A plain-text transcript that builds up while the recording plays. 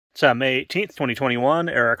So May 18th, 2021,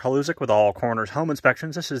 Eric Haluzik with All Corners Home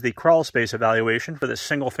Inspections. This is the crawl space evaluation for this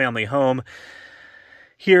single-family home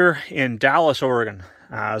here in Dallas, Oregon.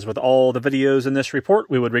 As with all the videos in this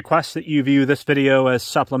report, we would request that you view this video as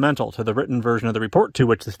supplemental to the written version of the report to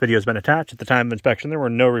which this video has been attached. At the time of inspection, there were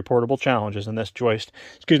no reportable challenges in this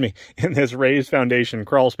in this raised foundation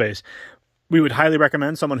crawl space. We would highly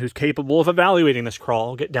recommend someone who's capable of evaluating this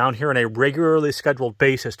crawl get down here on a regularly scheduled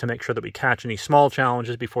basis to make sure that we catch any small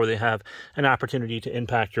challenges before they have an opportunity to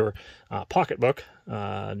impact your pocketbook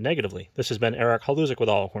negatively. This has been Eric Haluzik with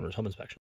All Corners Home Inspection.